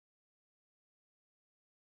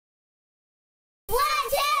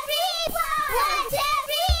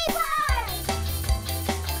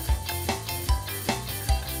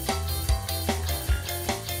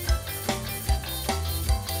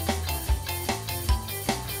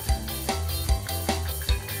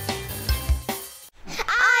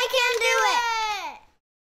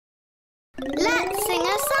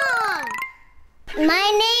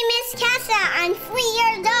I'm 3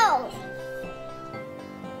 years old.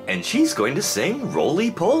 And she's going to sing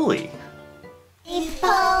Roly-Poly.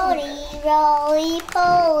 Roly-poly,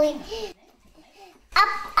 roly-poly.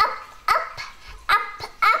 Up, up, up, up,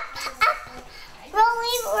 up, up.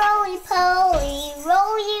 Roly, roly-poly,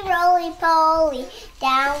 roly, roly-poly.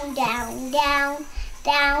 Down, down, down,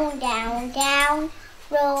 down, down, down.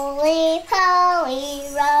 Roly-poly,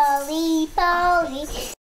 roly-poly.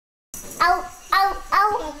 Out, out,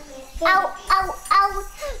 out. Out, out, out.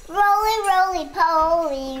 Roly,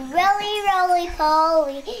 roly-poly, roly,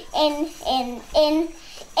 roly-poly. In, in.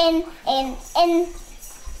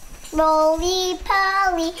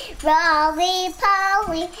 Roly-poly,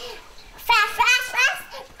 roly-poly. Fast, fast, fast.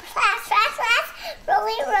 Fast, fast, fast.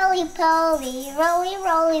 Roly, roly-poly, roly,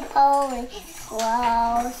 roly-poly.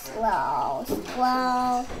 Slow, slow,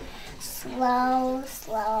 slow. Slow,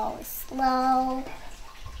 slow, slow.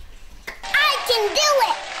 I can do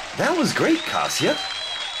it! That was great, Kasia.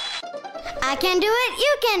 I can do it,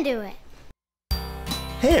 you can do it.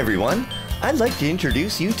 Hey everyone, I'd like to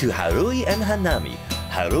introduce you to Harui and Hanami.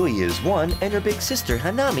 Harui is 1 and her big sister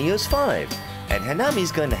Hanami is 5. And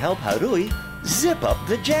Hanami's going to help Harui zip up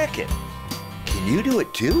the jacket. Can you do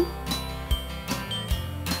it too?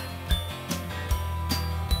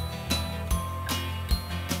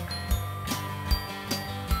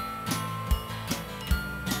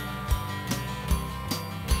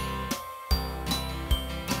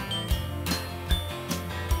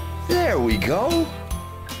 There we go.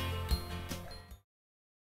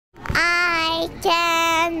 I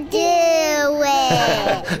can do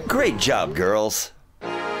it. Great job, girls.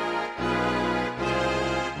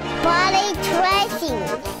 Body tracing.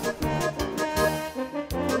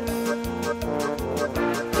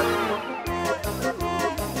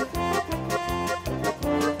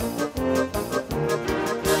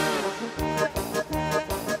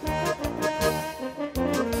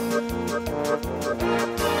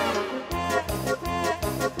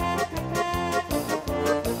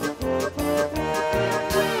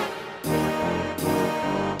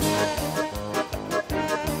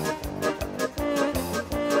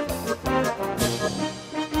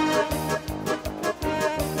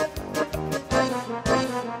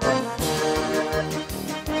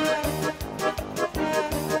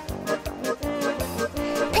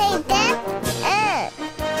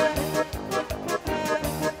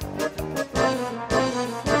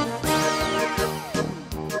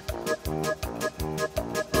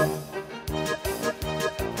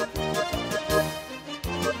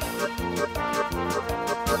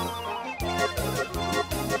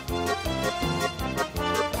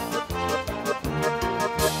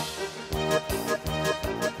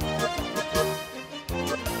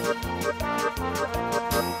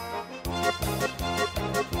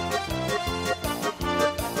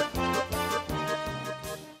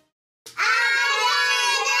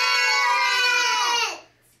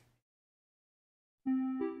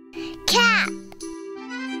 Cat.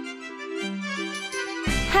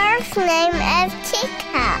 Her name is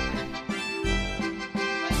Chica.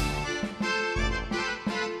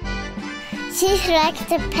 She likes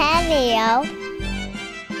the patio.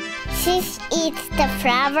 She eats the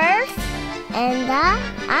flowers and the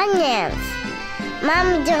onions.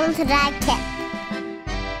 Mom don't like it.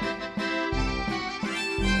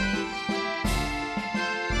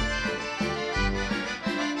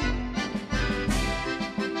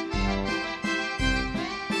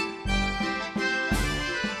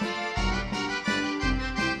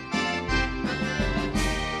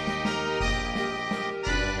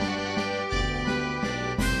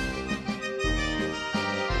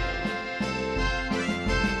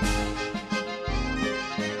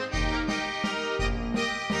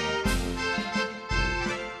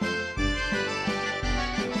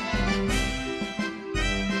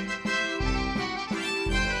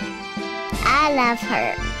 I love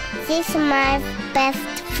her. She's my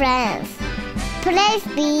best friend. Please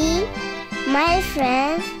be my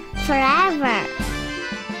friend forever.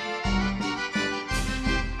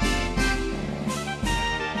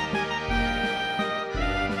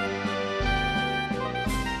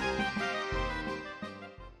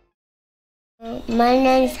 My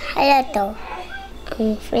name is Hayato.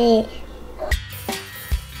 I'm 3.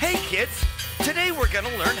 Hey kids, today we're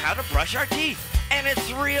gonna learn how to brush our teeth. And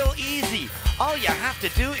it's real easy. All you have to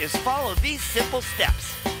do is follow these simple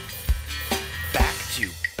steps. Back to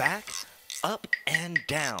back, up and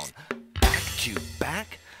down. Back to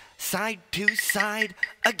back, side to side,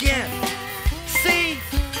 again. See?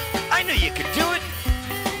 I knew you could do it.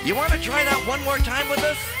 You want to try that one more time with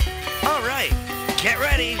us? All right, get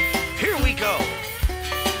ready. Here we go.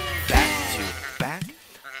 Back to back,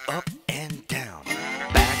 up and down.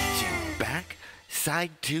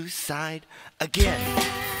 side to side again.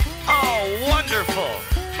 Oh, wonderful!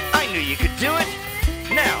 I knew you could do it.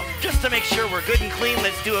 Now, just to make sure we're good and clean,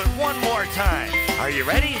 let's do it one more time. Are you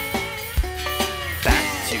ready?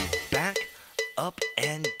 Back to back, up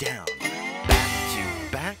and down. Back to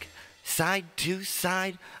back, side to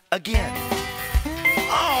side again.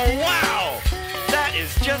 Oh, wow! That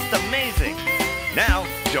is just amazing. Now,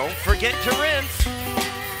 don't forget to rinse.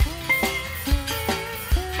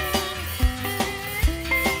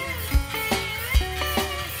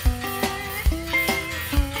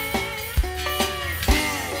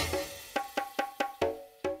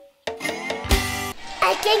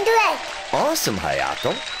 I can do it. Awesome,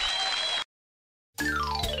 Hayato.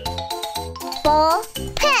 Ball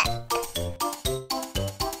pet.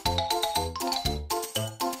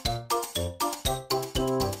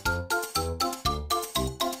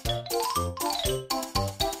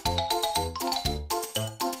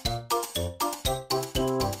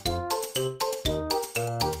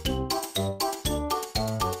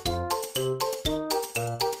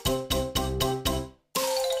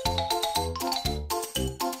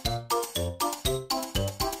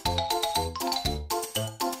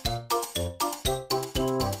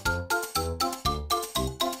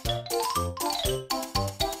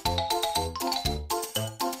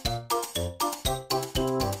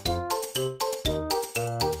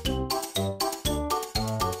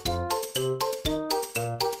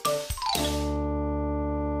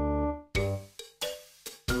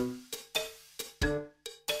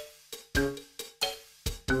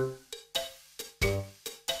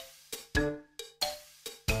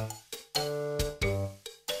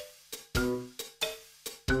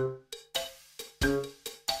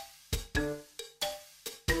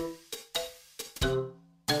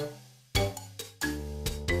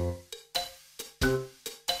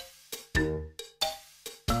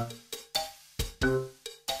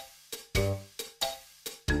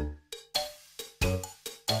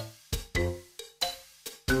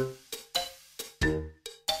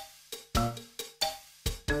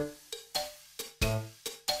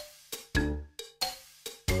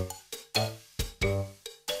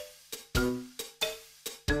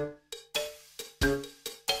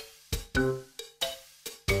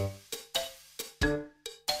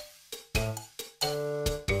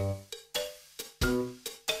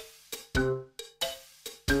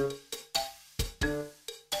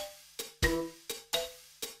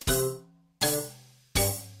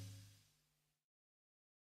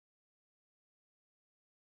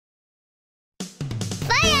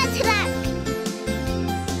 Fire truck.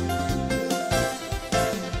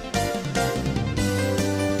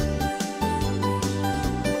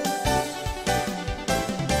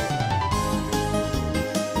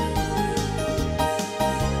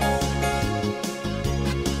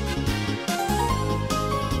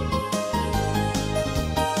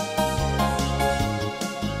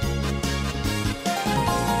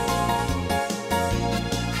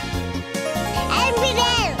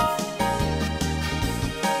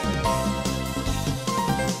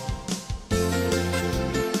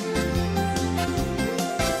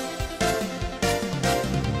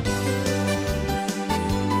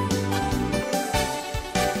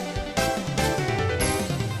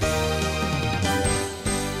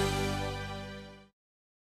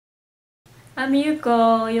 I'm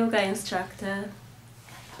Yuko, yoga instructor.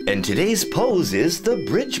 And today's pose is the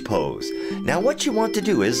bridge pose. Now what you want to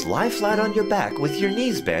do is lie flat on your back with your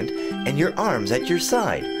knees bent and your arms at your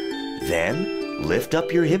side. Then lift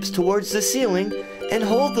up your hips towards the ceiling and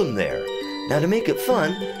hold them there. Now to make it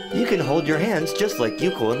fun, you can hold your hands just like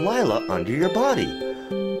Yuko and Lila under your body.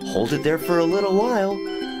 Hold it there for a little while,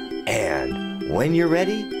 and when you're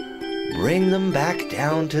ready, bring them back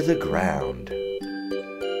down to the ground.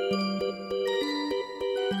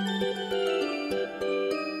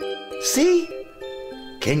 See?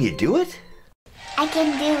 Can you do it? I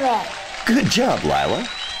can do it. Good job, Lila.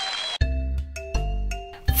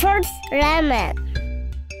 First, lemon.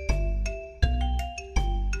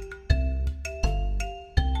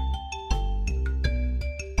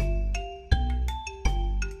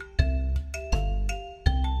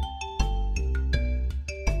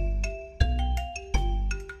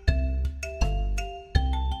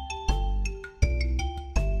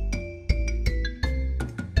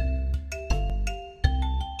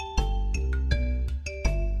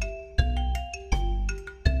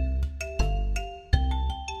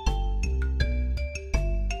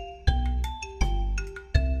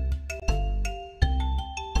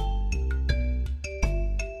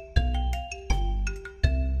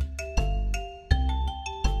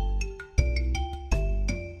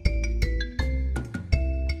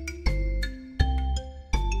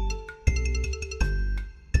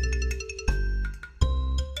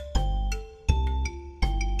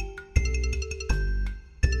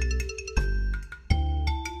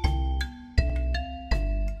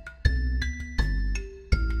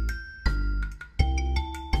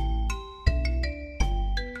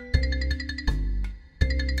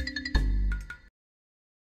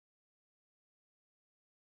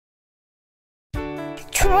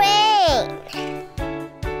 rain.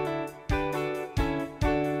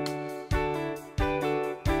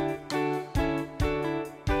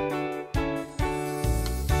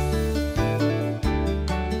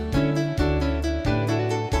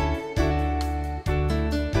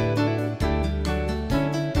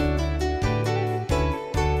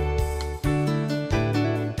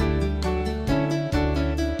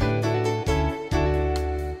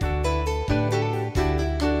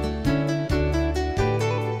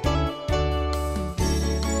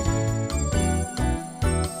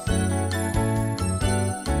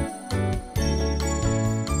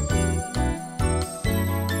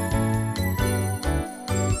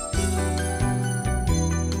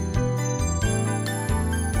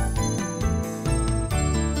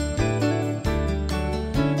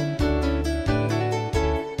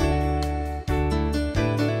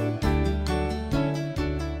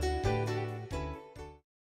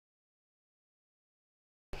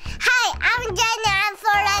 Hi, I'm Jenny. I'm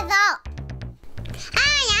 4 years old.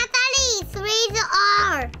 Hi, I'm 3 years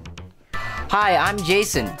old. Hi, I'm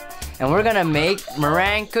Jason, and we're gonna make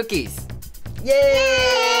meringue cookies.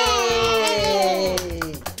 Yay!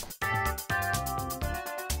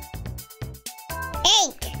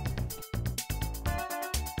 Egg.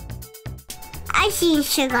 Icing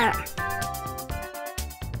sugar.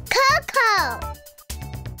 Cocoa.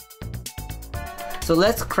 So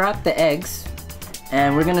let's crack the eggs,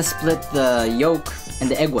 and we're gonna split the yolk and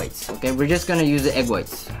the egg whites. Okay, we're just gonna use the egg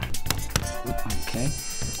whites. Okay,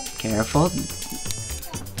 careful.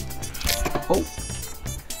 Oh,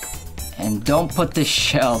 and don't put the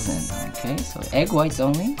shells in. Okay, so egg whites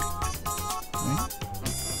only. All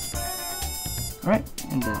right,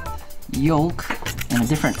 and the yolk in a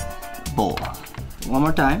different bowl. One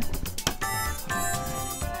more time.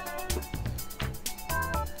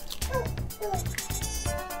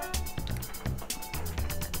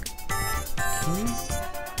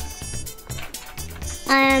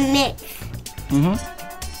 Mix.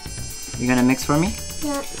 You're gonna mix for me?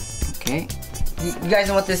 Yeah. Okay. You guys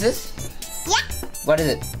know what this is? Yeah. What is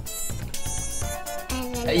it?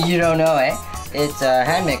 You don't know, eh? It's a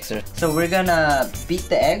hand mixer. So we're gonna beat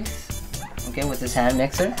the eggs, okay, with this hand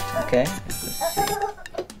mixer. Okay.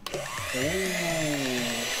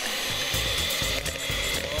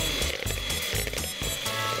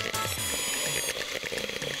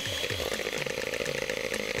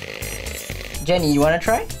 Jenny, you wanna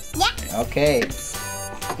try? Yeah. Okay.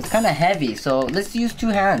 It's kind of heavy, so let's use 2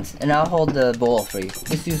 hands, and I'll hold the bowl for you.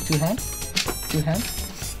 Let's use 2 hands. 2 hands.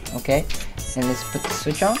 Okay. And let's put the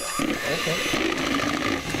switch on. Okay.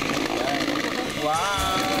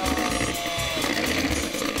 Wow.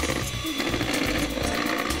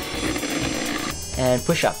 And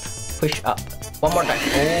push up. Push up. One more time.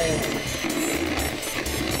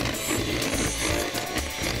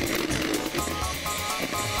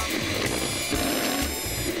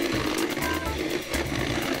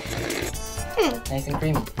 Oh. Nice and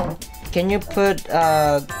creamy. Can you put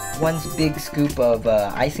 1 big scoop of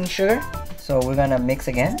icing sugar? So we're gonna mix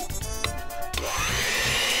again. Oh,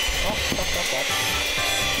 stop.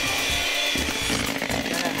 I'm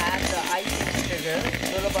gonna add the icing sugar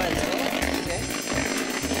little by little. Okay.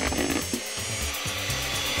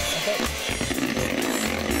 Okay.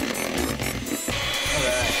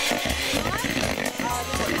 Alright.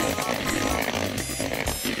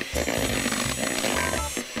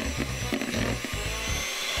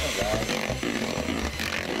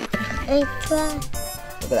 It's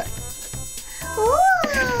Look at that. Ooh.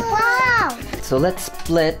 Wow. So let's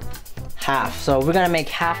split half. So we're gonna make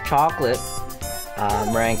half chocolate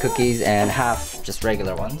meringue cookies and half just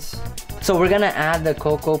regular ones. So we're gonna add the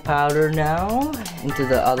cocoa powder now into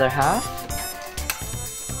the other half.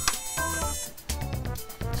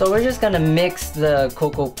 So we're just gonna mix the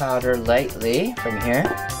cocoa powder lightly from here.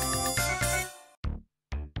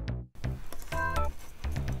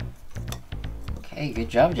 Okay, good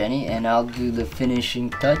job, Jenny. And I'll do the finishing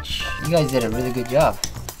touch. You guys did a really good job.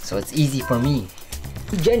 So it's easy for me.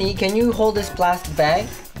 Jenny, can you hold this plastic bag?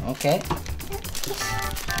 Okay.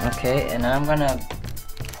 Okay, and I'm gonna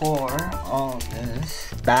pour all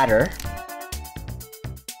this batter.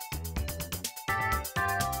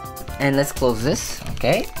 And let's close this,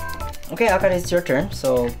 okay? Okay, Akane, it's your turn.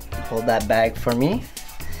 So hold that bag for me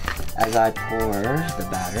as I pour the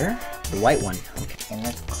batter, the white one. Okay, and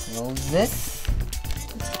let's close this.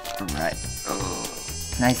 Alright. Oh,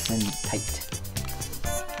 nice and tight.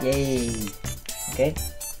 Yay. Okay.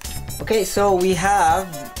 Okay, so we have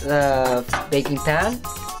the baking pan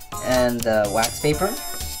and the wax paper.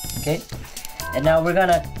 Okay. And now we're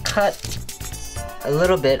gonna cut a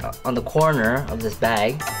little bit on the corner of this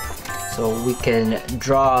bag so we can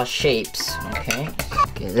draw shapes. Okay.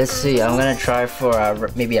 Okay. Let's see. I'm gonna try for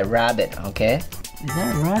maybe a rabbit. Okay. Is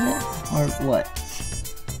that a rabbit or what?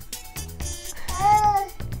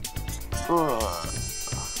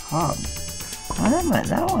 Hog. Oh,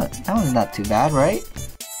 that one's not too bad, right?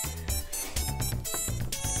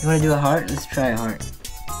 You wanna do a heart? Let's try a heart.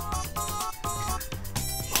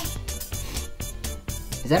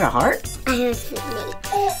 Is that a heart?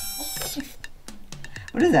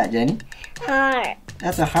 What is that, Jenny? Heart.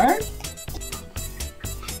 That's a heart?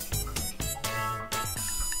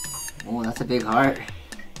 Oh, that's a big heart.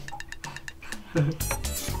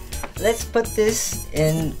 Let's put this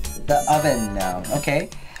in the oven now, okay?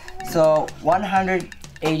 So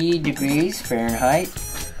 180 degrees Fahrenheit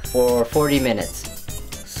for 40 minutes.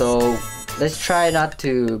 So let's try not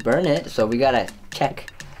to burn it. So we gotta check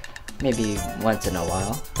maybe once in a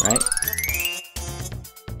while, right?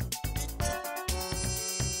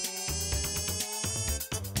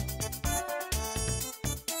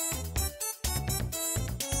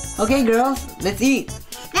 Okay, girls, let's eat.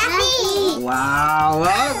 Let's eat. Wow,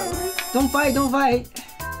 wow. Don't fight, don't fight.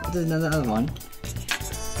 There's another one.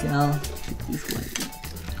 Okay, I'll pick this one.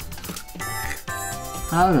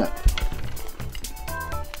 How's it?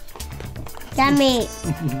 Yummy.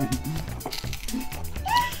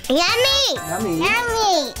 Yummy. Yummy.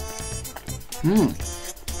 Yummy. Mmm.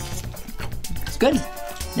 It's good.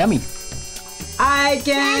 Yummy. I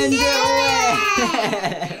can do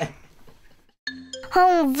it!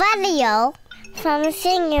 Home video from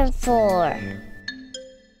Singapore.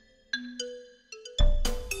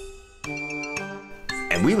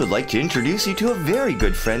 And we would like to introduce you to a very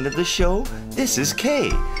good friend of the show. This is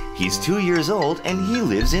Kay. He's 2 years old and he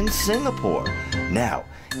lives in Singapore. Now,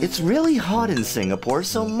 it's really hot in Singapore,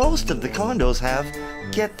 so most of the condos have,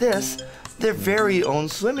 get this, their very own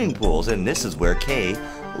swimming pools, and this is where Kay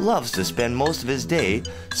loves to spend most of his day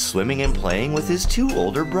swimming and playing with his 2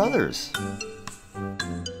 older brothers.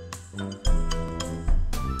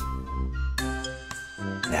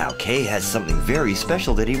 Now, Kay has something very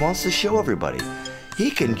special that he wants to show everybody. He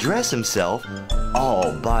can dress himself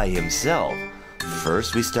all by himself.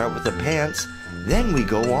 First we start with the pants, then we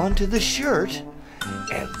go on to the shirt.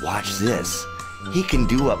 And watch this. He can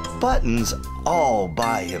do up buttons all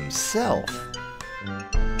by himself.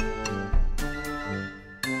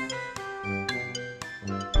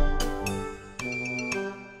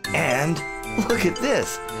 And look at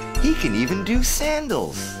this. He can even do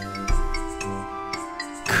sandals.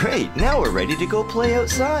 Great, now we're ready to go play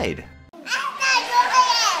outside.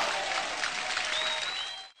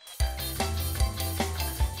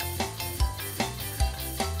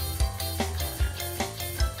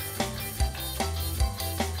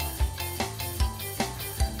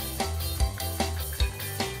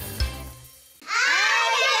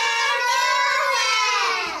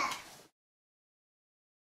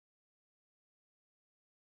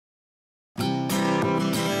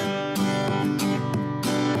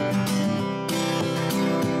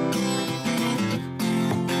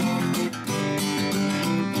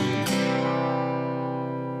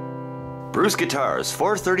 Bruce Guitars,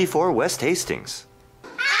 434 West Hastings.